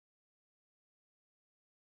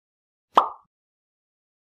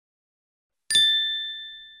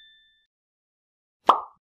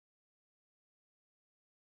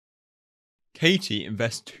Katie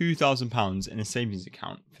invests £2,000 in a savings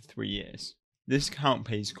account for 3 years. This account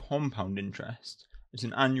pays compound interest at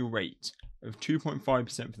an annual rate of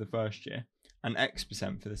 2.5% for the first year and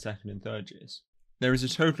X% for the second and third years. There is a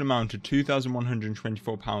total amount of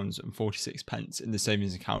 £2,124.46 in the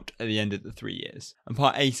savings account at the end of the 3 years, and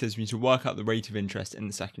part A says we need to work out the rate of interest in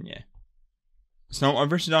the second year. So now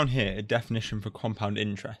I've written down here a definition for compound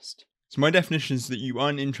interest. So my definition is that you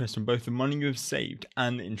earn interest on both the money you have saved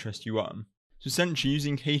and the interest you earn. So essentially,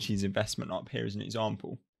 using Katie's investment up here as an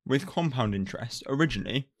example, with compound interest,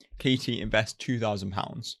 originally Katie invests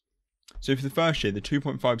 £2,000. So for the first year, the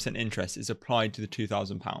 2.5% interest is applied to the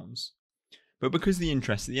 £2,000. But because of the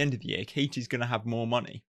interest at the end of the year, Katie's going to have more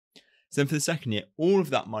money. So then for the second year, all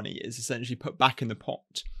of that money is essentially put back in the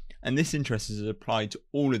pot, and this interest is applied to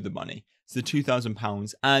all of the money, so the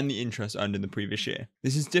 £2,000 and the interest earned in the previous year.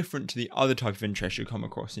 This is different to the other type of interest you'll come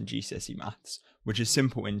across in GCSE maths, which is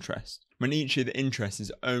simple interest, when each year the interest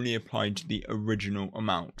is only applied to the original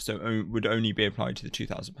amount, so it would only be applied to the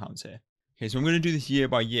 £2,000 here. Okay, so I'm going to do this year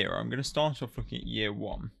by year. I'm going to start off looking at year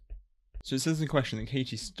 1. So it says in the question that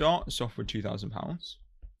Katie starts off with £2,000.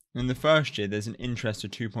 In the first year, there's an interest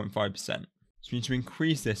of 2.5%. So we need to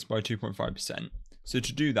increase this by 2.5%. So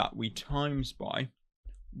to do that, we times by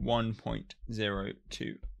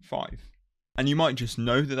 1.025. And you might just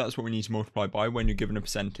know that that's what we need to multiply by when you're given a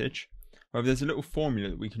percentage. However, there's a little formula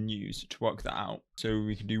that we can use to work that out. So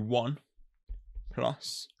we can do 1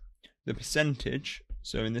 plus the percentage,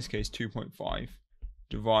 so in this case 2.5,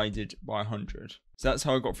 divided by 100. So that's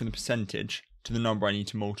how I got from the percentage to the number I need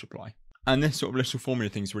to multiply. And this sort of little formula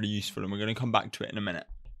thing is really useful, and we're going to come back to it in a minute.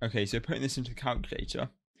 Okay, so putting this into the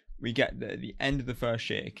calculator, we get that at the end of the first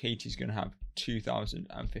year, Katie's going to have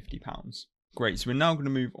 £2,050. Great, so we're now going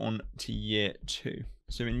to move on to year 2.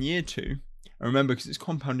 So in year 2, and remember, because it's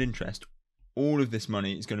compound interest, all of this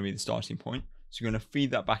money is going to be the starting point. So you're going to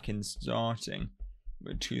feed that back in starting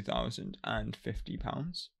with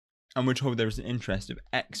 £2,050. And we're told there is an interest of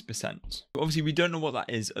X%. But obviously, we don't know what that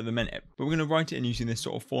is at the minute, but we're going to write it in using this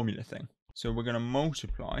sort of formula thing. So we're going to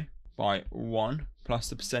multiply by 1 plus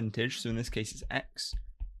the percentage, so in this case it's X,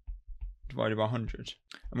 divided by 100.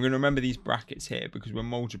 And we're going to remember these brackets here because we're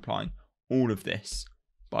multiplying all of this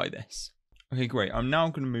by this. Okay, great. I'm now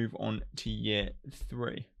going to move on to year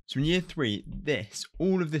 3. So in year 3,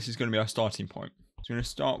 all of this is going to be our starting point. So we're going to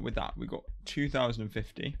start with that. We've got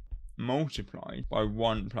 2,050 multiplied by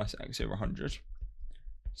 1 plus X over 100.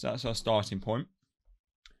 So that's our starting point.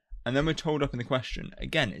 And then we're told up in the question,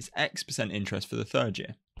 again, it's X% interest for the third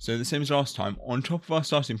year. So the same as last time, on top of our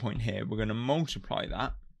starting point here, we're going to multiply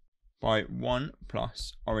that by 1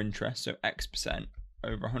 plus our interest, so X%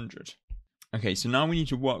 over 100. Okay, so now we need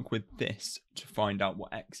to work with this to find out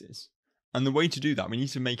what X is. And the way to do that, we need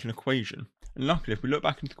to make an equation. And luckily, if we look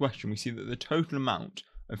back into the question, we see that the total amount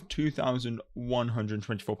of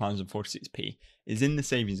 £2,124.46 is in the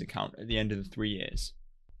savings account at the end of the 3 years.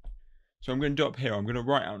 So I'm going to do up here, I'm going to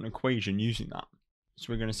write out an equation using that.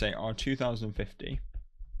 So we're going to say our 2,050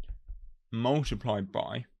 multiplied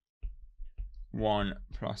by 1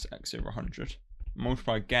 plus X over 100,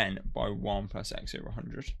 multiply again by 1 plus X over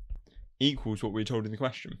 100, equals what we were told in the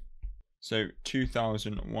question. So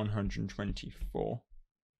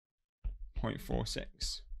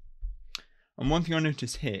 2,124.46. And one thing I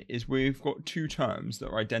notice here is we've got two terms that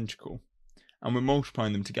are identical, and we're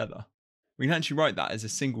multiplying them together. We can actually write that as a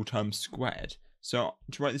single term squared. So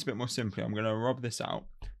to write this a bit more simply, I'm going to rub this out.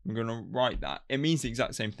 I'm going to write that. It means the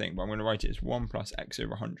exact same thing, but I'm going to write it as 1 plus X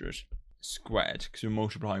over 100 squared, because we're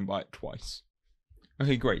multiplying by it twice.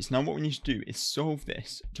 Okay, great. So now what we need to do is solve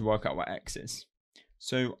this to work out what X is.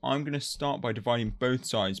 So I'm going to start by dividing both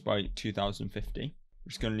sides by 2,050,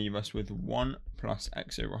 which is going to leave us with 1 plus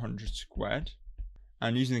X over 100 squared.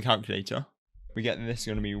 And using the calculator, we get that this is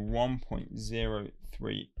going to be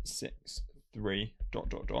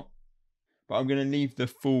 1.0363 ... But I'm going to leave the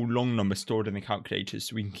full long number stored in the calculator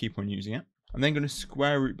so we can keep on using it. I'm then going to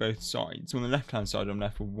square root both sides. So on the left hand side, I'm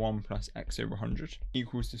left with 1 plus X over 100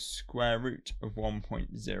 equals the square root of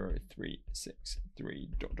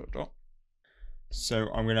 1.0363 ... So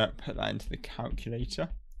I'm going to put that into the calculator,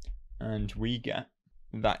 and we get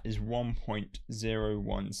that is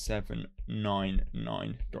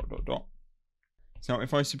 1.01799 ... So now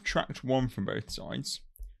if I subtract 1 from both sides,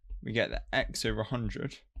 we get that X over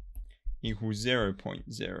 100 equals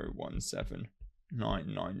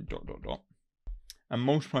 0.01799 ... And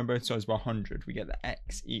multiplying both sides by 100, we get that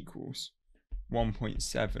X equals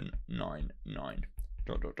 1.799 ...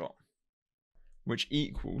 which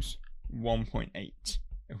equals 1.8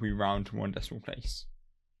 if we round to one decimal place.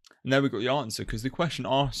 And there we got the answer, because the question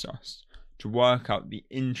asks us to work out the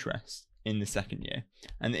interest in the second year,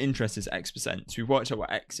 and the interest is X%. So we've worked out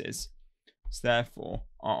what X is. So therefore,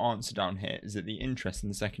 our answer down here is that the interest in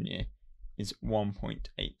the second year is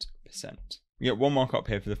 1.8%. We get 1 mark up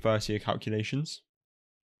here for the first year calculations.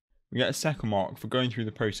 We get a second mark for going through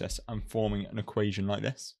the process and forming an equation like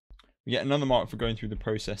this. We get another mark for going through the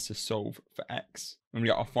process to solve for X. And we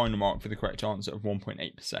get our final mark for the correct answer of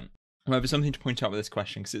 1.8%. However, something to point out with this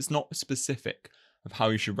question, because it's not specific of how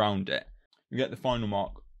you should round it, you get the final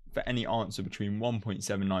mark for any answer between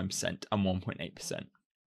 1.79% and 1.8%.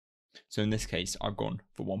 So in this case, I've gone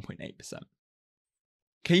for 1.8%.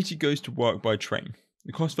 Katie goes to work by train.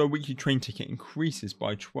 The cost of her weekly train ticket increases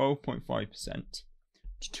by 12.5%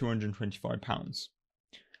 to £225.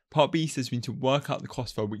 Part B says we need to work out the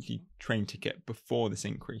cost of our weekly train ticket before this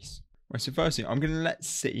increase. Right, so firstly, I'm going to let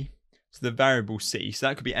C, so the variable C, so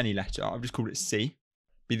that could be any letter, I've just called it C,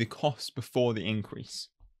 be the cost before the increase.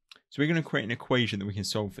 So we're going to create an equation that we can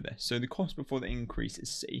solve for this. So the cost before the increase is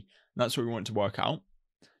C, and that's what we want to work out.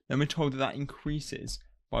 Then we're told that that increases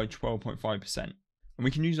by 12.5%. And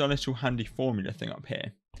we can use our little handy formula thing up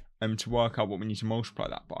here to work out what we need to multiply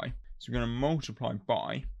that by. So we're going to multiply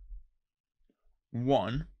by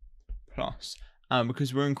 1 plus, and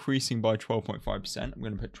because we're increasing by 12.5%, I'm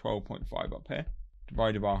going to put 12.5 up here,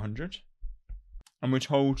 divided by 100. And we're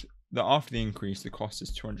told that after the increase, the cost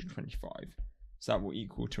is 225. So that will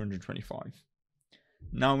equal 225.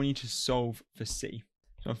 Now we need to solve for C.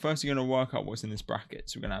 So I'm firstly going to work out what's in this bracket.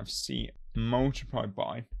 So we're going to have C multiplied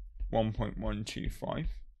by 1.125. And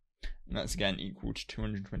that's again equal to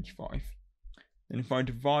 225. Then if I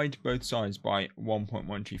divide both sides by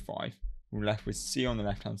 1.125, we're left with C on the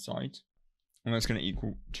left hand side. And that's going to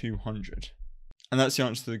equal 200. And that's the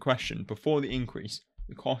answer to the question. Before the increase,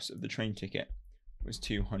 the cost of the train ticket was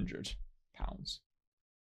 £200.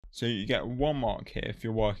 So you get 1 mark here if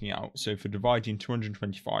you're working out. So for dividing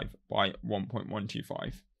 225 by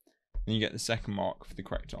 1.125, then you get the second mark for the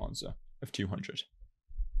correct answer of 200.